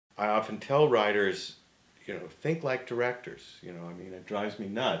I often tell writers, you know, think like directors. You know, I mean, it drives me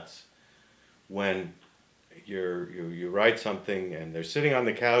nuts when you write something and they're sitting on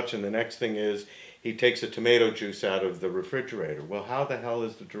the couch and the next thing is he takes a tomato juice out of the refrigerator. Well, how the hell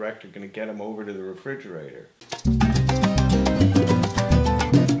is the director going to get him over to the refrigerator?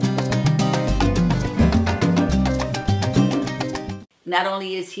 Not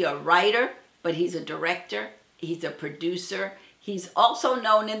only is he a writer, but he's a director, he's a producer. He's also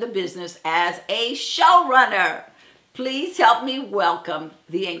known in the business as a showrunner. Please help me welcome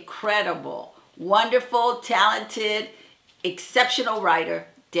the incredible, wonderful, talented, exceptional writer,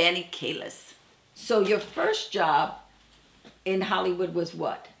 Danny Kallis. So your first job in Hollywood was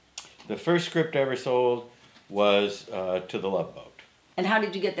what? The first script I ever sold was To the Love Boat. And how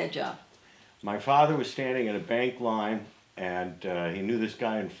did you get that job? My father was standing in a bank line, and he knew this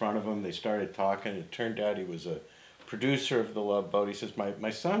guy in front of him. They started talking. It turned out he was a producer of The Love Boat. He says, my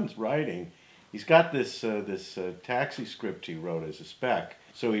son's writing. He's got this taxi script he wrote as a spec.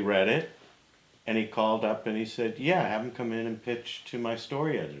 So he read it, and he called up and he said, yeah, have him come in and pitch to my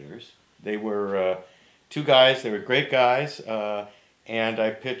story editors. They were two guys. They were great guys. And I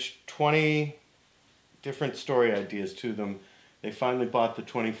pitched 20 different story ideas to them. They finally bought the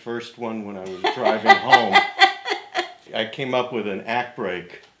 21st one when I was driving home. I came up with an act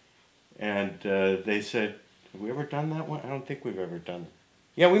break, and they said, have we ever done that one? I don't think we've ever done it.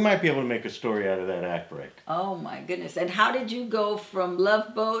 Yeah, we might be able to make a story out of that act break. Oh my goodness. And how did you go from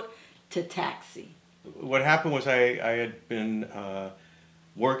Love Boat to Taxi? What happened was I had been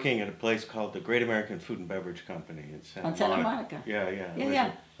working at a place called the Great American Food and Beverage Company in Santa Monica.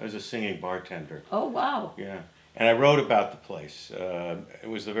 Yeah. I was a singing bartender. Oh, wow. Yeah. And I wrote about the place. It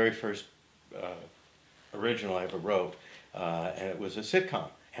was the very first original I ever wrote, and it was a sitcom.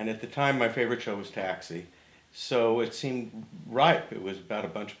 And at the time, my favorite show was Taxi. So it seemed ripe. It was about a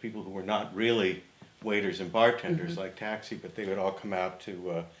bunch of people who were not really waiters and bartenders like Taxi, but they would all come out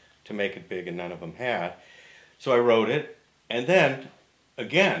to make it big, and none of them had. So I wrote it, and then,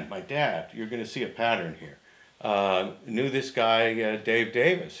 again, my dad, you're going to see a pattern here, knew this guy, Dave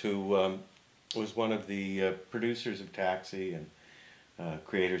Davis, who was one of the producers of Taxi and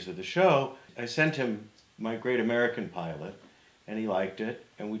creators of the show. I sent him my Great American pilot, and he liked it,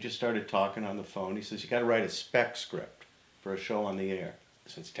 and we just started talking on the phone. He says, you got to write a spec script for a show on the air.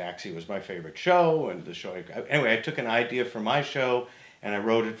 Since Taxi was my favorite show, and the show, anyway, I took an idea for my show, and I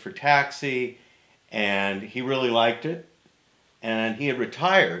wrote it for Taxi, and he really liked it, and he had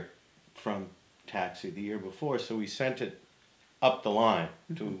retired from Taxi the year before, so we sent it up the line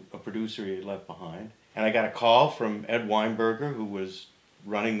to a producer he had left behind, and I got a call from Ed Weinberger, who was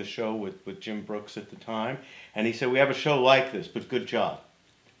running the show with Jim Brooks at the time, and he said, we have a show like this, but good job.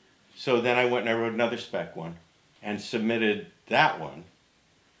 So then I went and I wrote another spec one and submitted that one,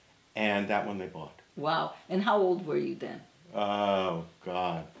 and that one they bought. Wow. And how old were you then? Oh,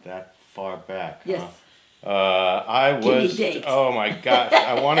 God, that far back. Yes. Huh? I was, give me dates. Oh my gosh,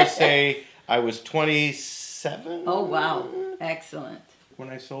 I want to say I was 27. Oh, wow. Excellent. When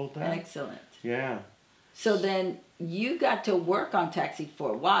I sold that. Excellent. Yeah. So then you got to work on Taxi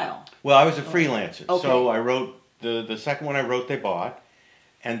for a while. Well, I was a freelancer. Okay. So I wrote, the second one I wrote, they bought.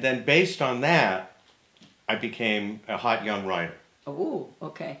 And then based on that, I became a hot young writer. Oh,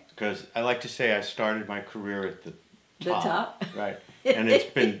 okay. Because I like to say I started my career at the top. The top? Right. And it's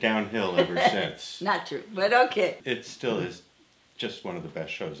been downhill ever since. Not true, but okay. It still is just one of the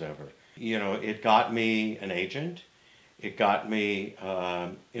best shows ever. You know, it got me an agent. It got me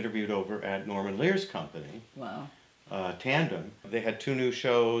interviewed over at Norman Lear's company. Wow. Tandem. They had 2 new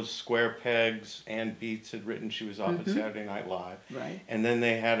shows, Square Pegs. Ann Beats had written, she was off at Saturday Night Live. Right. And then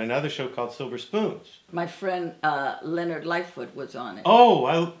they had another show called Silver Spoons. My friend Leonard Lightfoot was on it.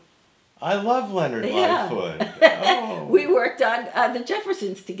 Oh, I love Leonard Lightfoot. Oh. We worked on The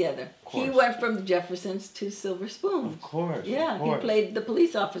Jeffersons together. He went from The Jeffersons to Silver Spoons. Of course. Yeah, of course. he played the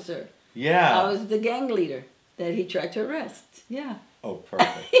police officer. Yeah. I was the gang leader that he tried to arrest. Yeah. Oh,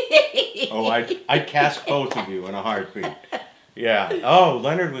 perfect. Oh, I'd cast both of you in a heartbeat. Yeah. Oh,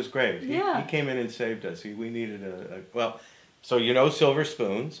 Leonard was great. He came in and saved us. We needed well, so you know Silver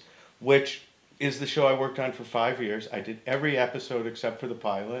Spoons, which is the show I worked on for 5 years. I did every episode except for the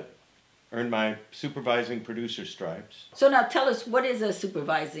pilot. Earned my supervising producer stripes. So now tell us, what is a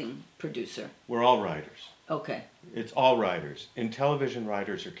supervising producer? We're all writers. Okay. It's all writers. In television,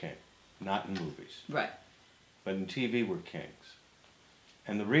 writers are king, not in movies. Right. But in TV, we're kings.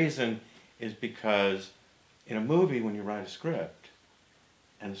 And the reason is because in a movie, when you write a script,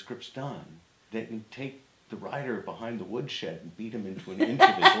 and the script's done, they can take the writer behind the woodshed and beat him into an inch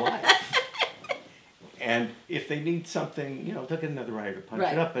of his life. And if they need something, you know, they'll get another writer to punch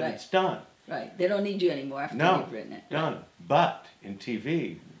Right, it up, but right. it's done. Right. They don't need you anymore after No, you've written it. done. But in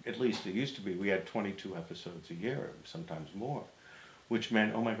TV, at least it used to be, we had 22 episodes a year, sometimes more, which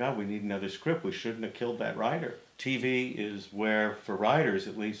meant, oh my God, we need another script. We shouldn't have killed that writer. TV is where, for writers,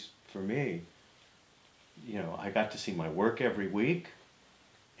 at least for me, you know, I got to see my work every week,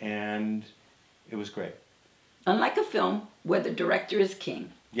 and it was great. Unlike a film where the director is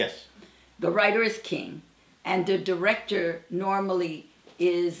king, Yes. the writer is king, and the director normally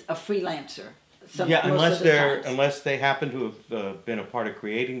is a freelancer. Yeah, most of the times. unless they happen to have been a part of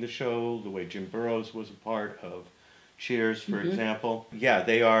creating the show, the way Jim Burrows was a part of Cheers, for example. Yeah,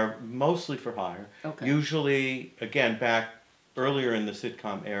 they are mostly for hire. Okay. Usually, again, back earlier in the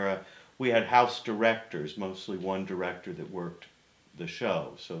sitcom era, we had house directors, mostly one director that worked the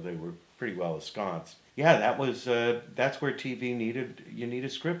show, so they were pretty well ensconced. Yeah, that's where TV you need a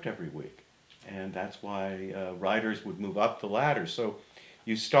script every week, and that's why writers would move up the ladder. So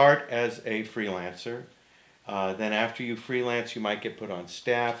you start as a freelancer, then after you freelance, you might get put on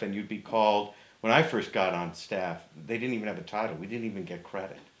staff, and you'd be called. When I first got on staff, they didn't even have a title. We didn't even get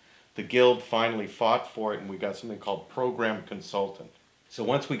credit. The Guild finally fought for it, and we got something called program consultant. So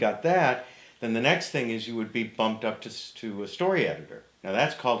once we got that, then the next thing is you would be bumped up to a story editor. Now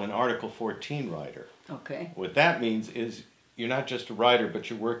that's called an Article 14 writer. Okay. What that means is you're not just a writer, but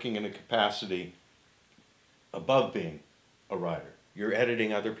you're working in a capacity above being a writer. You're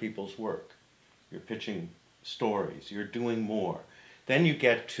editing other people's work. You're pitching stories. You're doing more. Then you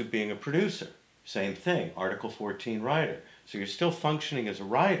get to being a producer. Same thing, Article 14 writer. So you're still functioning as a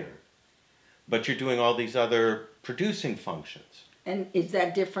writer, but you're doing all these other producing functions. And is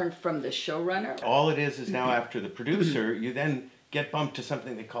that different from the showrunner? All it is now after the producer, you then get bumped to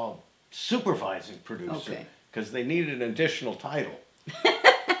something they call supervising producer, because they needed an additional title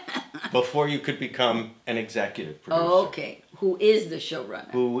before you could become an executive producer. Oh, okay. Who is the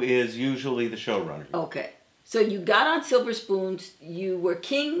showrunner? Who is usually the showrunner. Okay. So you got on Silver Spoons. You were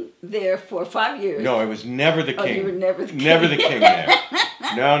king there for 5 years. No, I was never the king. Oh, you were never the king. Never the king there.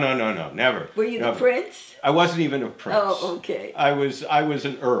 No, never. Were you never. the prince? I wasn't even a prince. Oh, okay. I was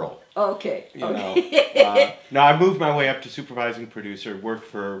an earl. Okay. You know. Now I moved my way up to supervising producer. Worked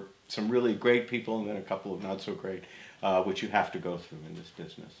for some really great people and then a couple of not so great, which you have to go through in this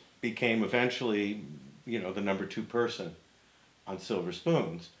business. Became eventually, you know, the number 2 person on Silver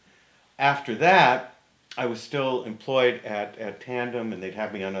Spoons. After that, I was still employed at Tandem, and they'd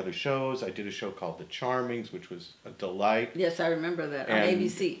have me on other shows. I did a show called The Charmings, which was a delight. Yes, I remember that on And,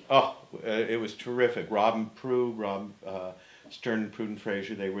 ABC. Oh, it was terrific. Rob Stern and Pruden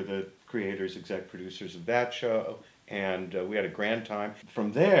Fraser, they were the creators, exec producers of that show, and we had a grand time.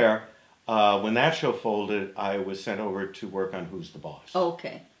 From there, when that show folded, I was sent over to work on Who's the Boss.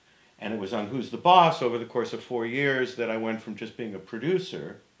 Okay. And it was on Who's the Boss over the course of 4 years that I went from just being a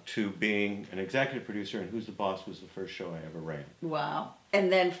producer to being an executive producer, and Who's the Boss was the first show I ever ran. Wow.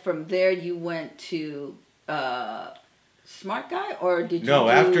 And then from there you went to Smart Guy, or did you No, do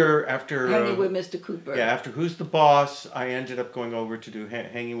after Hanging with Mr. Cooper? Yeah, after Who's the Boss, I ended up going over to do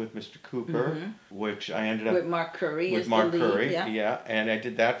Hanging with Mr. Cooper, which I ended up with Mark Curry. with as Mark the lead, Curry. Yeah. And I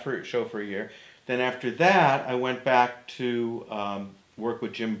did that show for a year. Then after that, I went back to work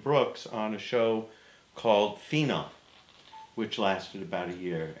with Jim Brooks on a show called Phenom, which lasted about a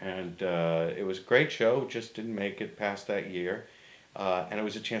year. And it was a great show, just didn't make it past that year. And it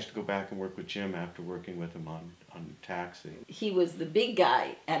was a chance to go back and work with Jim after working with him on Taxi. He was the big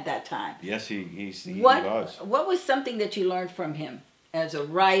guy at that time. Yes, he What was. What was something that you learned from him as a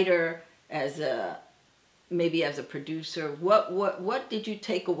writer, maybe as a producer? What did you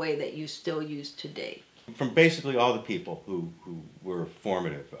take away that you still use today? From basically all the people who were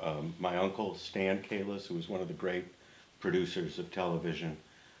formative. My uncle, Stan Kallis, who was one of the great producers of television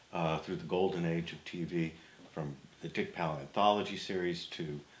through the golden age of TV, from the Dick Powell anthology series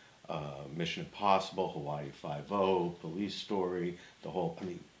to Mission Impossible, Hawaii Five-0, Police Story,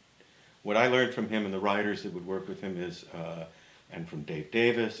 what I learned from him and the writers that would work with him is, and from Dave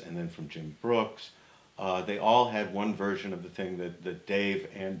Davis and then from Jim Brooks, they all had one version of the thing that Dave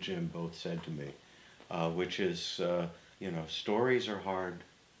and Jim both said to me, which is, stories are hard,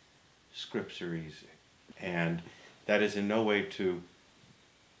 scripts are easy. And that is in no way to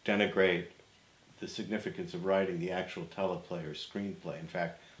denigrate the significance of writing the actual teleplay or screenplay. In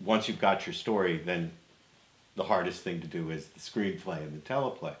fact, once you've got your story, then the hardest thing to do is the screenplay and the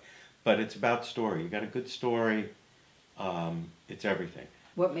teleplay. But it's about story. You got a good story, it's everything.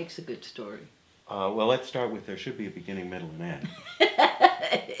 What makes a good story? Well, let's start with there should be a beginning, middle, and end.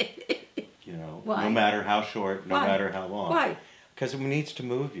 Why? No matter how short, no matter how long. Why? Because it needs to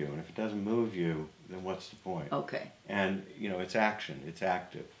move you, and if it doesn't move you, then what's the point? Okay. And, you know, it's action, it's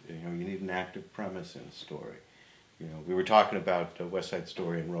active. You know, you need an active premise in a story. You know, we were talking about West Side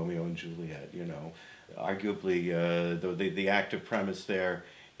Story and Romeo and Juliet, you know. Arguably, the active premise there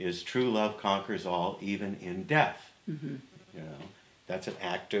is true love conquers all, even in death. Mm-hmm. You know, that's an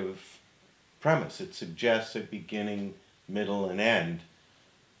active premise. It suggests a beginning, middle, and end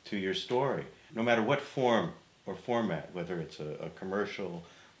to your story. No matter what form or format, whether it's a commercial,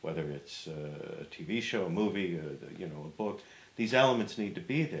 whether it's a TV show, a movie, you know, a book, these elements need to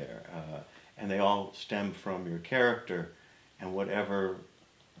be there. And they all stem from your character and whatever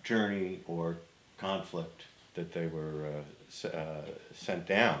journey or conflict that they were sent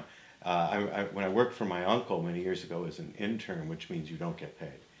down. When I worked for my uncle many years ago as an intern, which means you don't get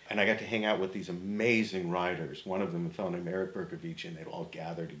paid, and I got to hang out with these amazing writers. One of them, a fellow named Eric Berkovich, and they'd all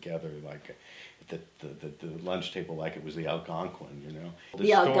gather together like at the lunch table like it was the Algonquin, you know.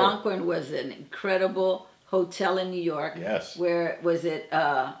 The Algonquin was an incredible hotel in New York. Yes. Where was it?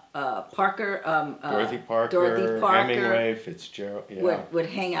 Parker. Dorothy Parker. Dorothy Parker. Hemingway, Fitzgerald. Yeah. Would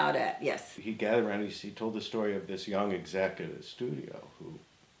hang out at, yes. He gathered around. He told the story of this young exec at a studio who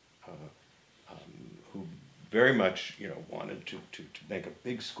very much, you know, wanted to make a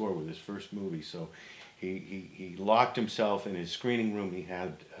big score with his first movie. So he locked himself in his screening room. He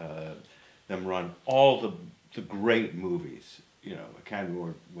had them run all the great movies, you know, Academy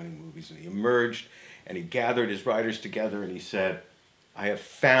Award winning movies, and he emerged and he gathered his writers together and he said, "I have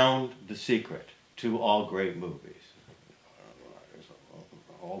found the secret to all great movies."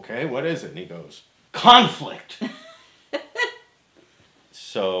 Okay, what is it? And he goes, "Conflict."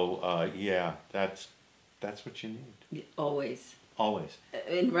 So yeah, that's what you need. Always. Always.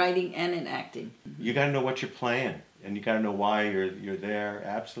 In writing and in acting. You got to know what you're playing, and you got to know why you're there.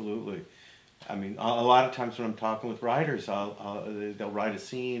 Absolutely. I mean, a lot of times when I'm talking with writers, they'll write a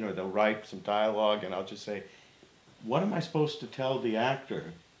scene or they'll write some dialogue, and I'll just say, "What am I supposed to tell the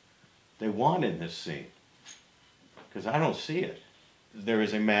actor they want in this scene?" Because I don't see it. There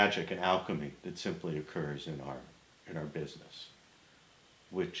is a magic, an alchemy that simply occurs in our business,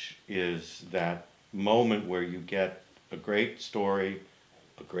 which is that moment where you get a great story,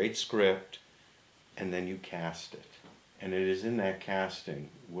 a great script, and then you cast it. And it is in that casting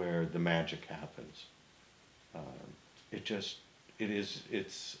where the magic happens.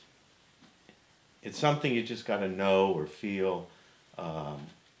 It's something you just got to know or feel.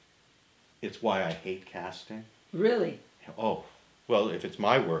 It's why I hate casting. Really? Oh, well, if it's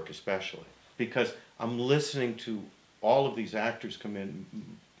my work especially. Because I'm listening to all of these actors come in,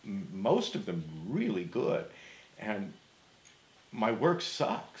 most of them really good, and my work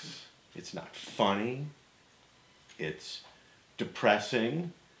sucks. It's not funny. It's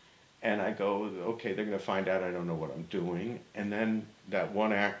depressing, and I go, okay, they're going to find out I don't know what I'm doing, and then that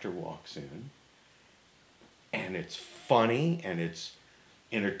one actor walks in, and it's funny, and it's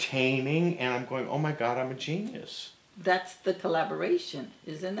entertaining, and I'm going, oh my God, I'm a genius. That's the collaboration,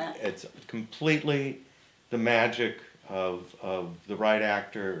 isn't that? It's completely the magic of the right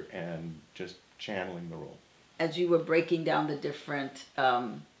actor and just channeling the role. As you were breaking down the different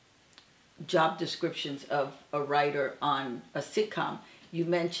job descriptions of a writer on a sitcom, you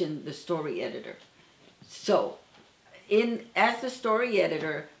mentioned the story editor. So, as the story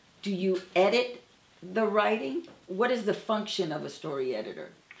editor, do you edit the writing? What is the function of a story editor?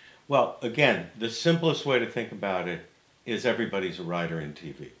 Well, again, the simplest way to think about it is everybody's a writer in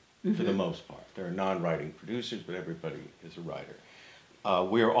TV, for the most part. There are non-writing producers, but everybody is a writer.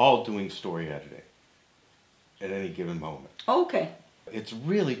 We're all doing story editing at any given moment. Okay. It's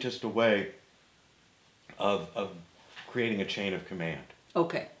really just a way of creating a chain of command.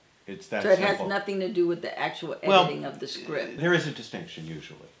 Okay. It's that so it simple. has nothing to do with the actual editing of the script. There is a distinction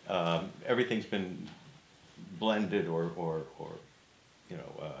usually. Everything's been blended or you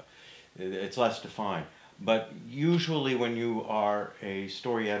know, it's less defined. But usually when you are a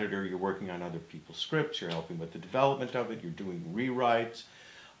story editor, you're working on other people's scripts, you're helping with the development of it, you're doing rewrites,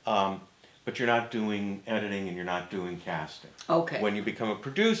 but you're not doing editing and you're not doing casting. Okay. When you become a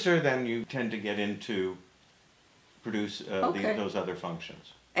producer, then you tend to get into those other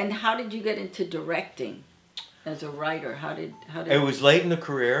functions. And how did you get into directing as a writer? How did It was late in the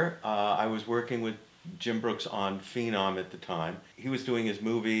career. I was working with Jim Brooks on Phenom at the time. He was doing his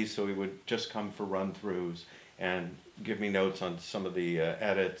movies, so he would just come for run-throughs and give me notes on some of the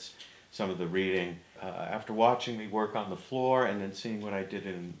edits, some of the reading. After watching me work on the floor and then seeing what I did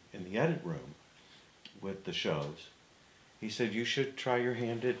in the edit room with the shows, he said, "You should try your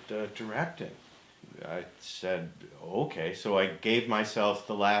hand at directing." I said, okay. So I gave myself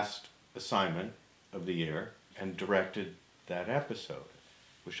the last assignment of the year and directed that episode,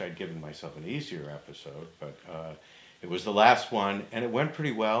 wish I'd given myself an easier episode, but it was the last one, and it went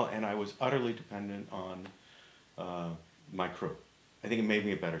pretty well, and I was utterly dependent on my crew. I think it made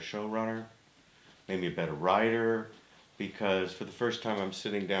me a better showrunner, made me a better writer, because for the first time I'm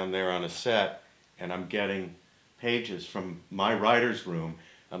sitting down there on a set, and I'm getting pages from my writer's room.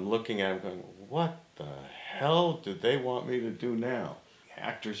 I'm looking at them going, what the hell did they want me to do now? The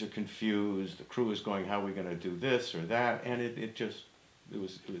actors are confused, the crew is going, how are we going to do this or that? And it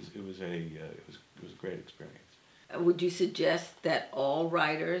was a great experience. Would you suggest that all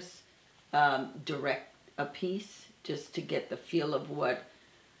writers direct a piece just to get the feel of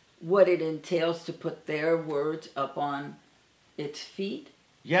what it entails to put their words up on its feet?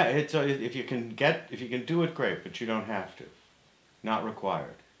 Yeah, it's if you can do it, great, but you don't have to. Not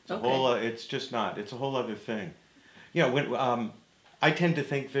required. It's Okay. a whole. It's just not. It's a whole other thing. You know, when I tend to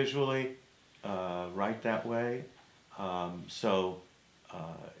think visually, write that way, so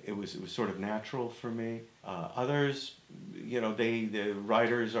it was sort of natural for me. Others, you know, the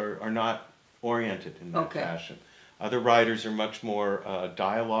writers are not oriented in that Okay. fashion. Other writers are much more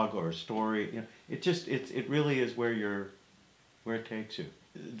dialogue or story. You know, it really is where it takes you.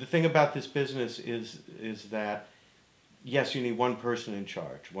 The thing about this business is that yes, you need one person in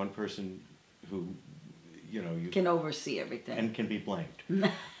charge, one person who, you know, you Can oversee everything. and can be blamed.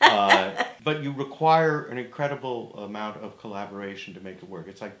 But you require an incredible amount of collaboration to make it work.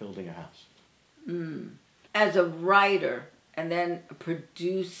 It's like building a house. As a writer and then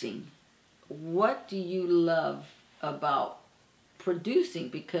producing, what do you love about producing?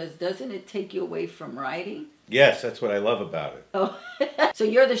 Because doesn't it take you away from writing? Yes, that's what I love about it. Oh, so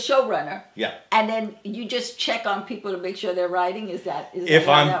you're the showrunner. Yeah. And then you just check on people to make sure they're writing? Is that If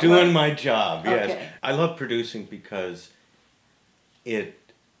how I'm that doing works? my job, yes. Okay. I love producing because it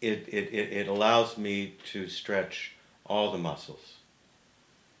allows me to stretch all the muscles.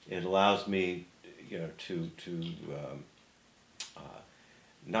 It allows me, you know, to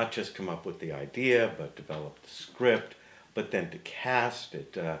not just come up with the idea, but develop the script, but then to cast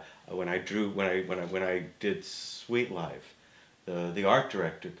it. When I did Sweet Life, the art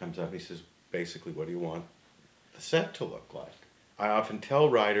director comes up and he says, basically, what do you want the set to look like? I often tell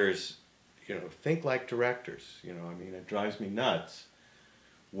writers, you know, think like directors. You know, I mean, it drives me nuts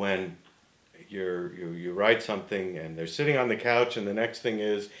when you write something and they're sitting on the couch and the next thing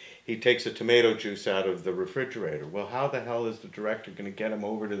is he takes a tomato juice out of the refrigerator. Well, how the hell is the director going to get him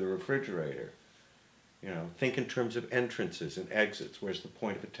over to the refrigerator? You know, think in terms of entrances and exits. Where's the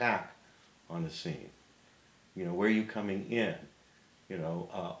point of attack on the scene? You know, where are you coming in? You know,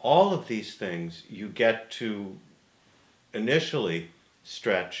 all of these things you get to initially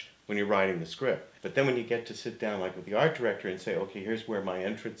stretch when you're writing the script. But then when you get to sit down like with the art director and say, okay, here's where my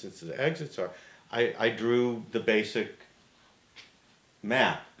entrances and exits are, I drew the basic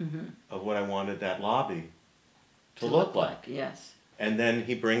map of what I wanted that lobby to look like. Yes. And then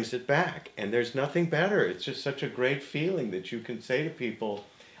he brings it back. And there's nothing better. It's just such a great feeling that you can say to people,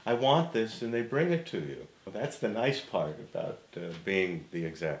 I want this, and they bring it to you. Well, that's the nice part about being the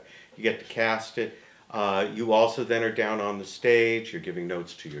exec. You get to cast it. You also then are down on the stage. You're giving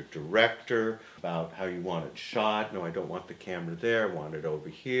notes to your director about how you want it shot. No, I don't want the camera there. I want it over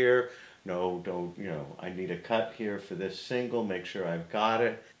here. No, don't, you know, I need a cut here for this single. Make sure I've got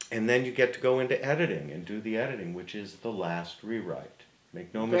it. And then you get to go into editing and do the editing, which is the last rewrite.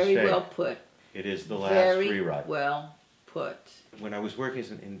 Make no mistake. Very well put. It is the last Very rewrite. well put. When I was working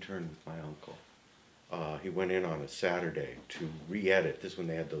as an intern with my uncle, he went in on a Saturday to re-edit. This is when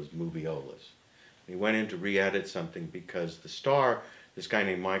they had those movieolas. He went in to re-edit something because the star, this guy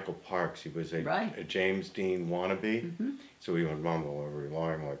named Michael Parks, he was a James Dean wannabe. So he would mumble every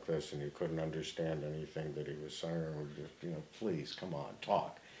line like this, and you couldn't understand anything that he was saying. You know, please, come on,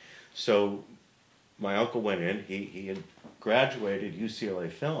 talk. So my uncle went in. He had graduated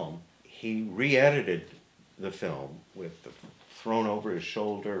UCLA film. He re-edited the film with the thrown over his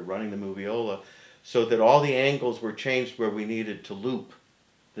shoulder, running the movieola, so that all the angles were changed where we needed to loop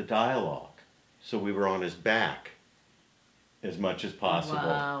the dialogue. So we were on his back as much as possible.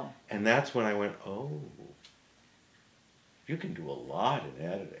 Wow. And that's when I went, oh, you can do a lot in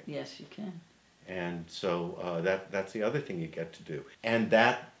editing. Yes, you can. And so that's the other thing you get to do. And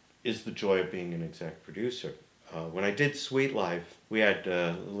that is the joy of being an exec producer. When I did Sweet Life, we had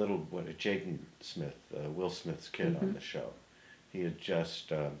Jaden Smith, Will Smith's kid, on the show. He had just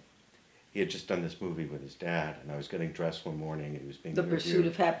done this movie with his dad, and I was getting dressed one morning, and he was being interviewed. Pursuit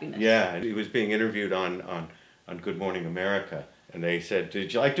of Happiness. Yeah, and he was being interviewed on Good Morning America, and they said,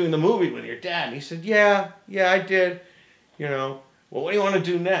 "Did you like doing the movie with your dad?" And he said, "Yeah, I did." You know, well, what do you want to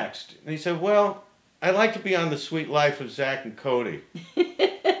do next? And he said, "Well, I'd like to be on The Sweet Life of Zack and Cody."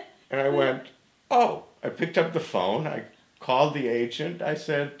 And I went, oh. I picked up the phone. I called the agent. I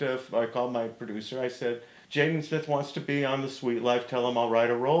said, I called my producer. I said, Jaden Smith wants to be on The Sweet Life. Tell him I'll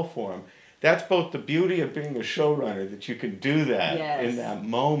write a role for him. That's both the beauty of being a showrunner, that you can do that in that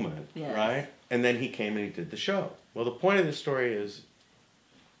moment, right? And then he came and he did the show. Well, the point of the story is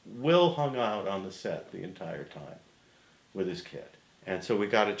Will hung out on the set the entire time with his kid. And so we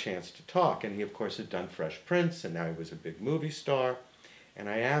got a chance to talk. And he, of course, had done Fresh Prince, and now he was a big movie star. And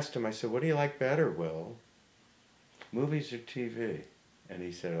I asked him, I said, what do you like better, Will? Movies or TV? And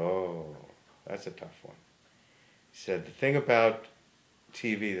he said, oh, that's a tough one. He said, the thing about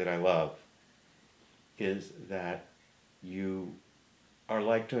TV that I love is that you are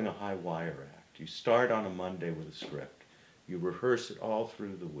like doing a high wire act. You start on a Monday with a script. You rehearse it all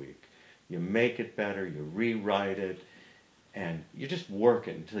through the week. You make it better, you rewrite it, and you just work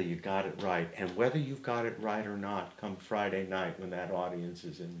it until you got it right. And whether you've got it right or not, come Friday night when that audience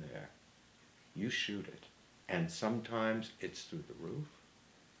is in there, you shoot it. And sometimes it's through the roof,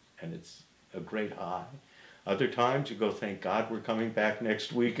 and it's a great high. Other times you go, thank God we're coming back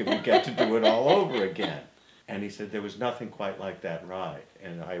next week and we get to do it all over again. And he said there was nothing quite like that ride,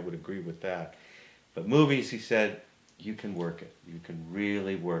 and I would agree with that. But movies, he said, you can work it. You can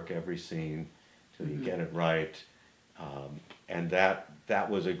really work every scene till you get it right. And that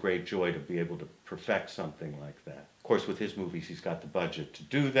was a great joy to be able to perfect something like that. Of course, with his movies, he's got the budget to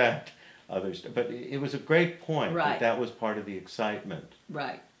do that. Others, but it was a great point that was part of the excitement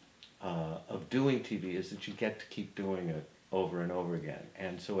of doing TV, is that you get to keep doing it over and over again.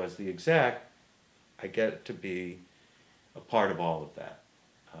 And so as the exec, I get to be a part of all of that.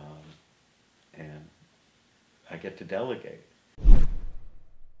 And I get to delegate.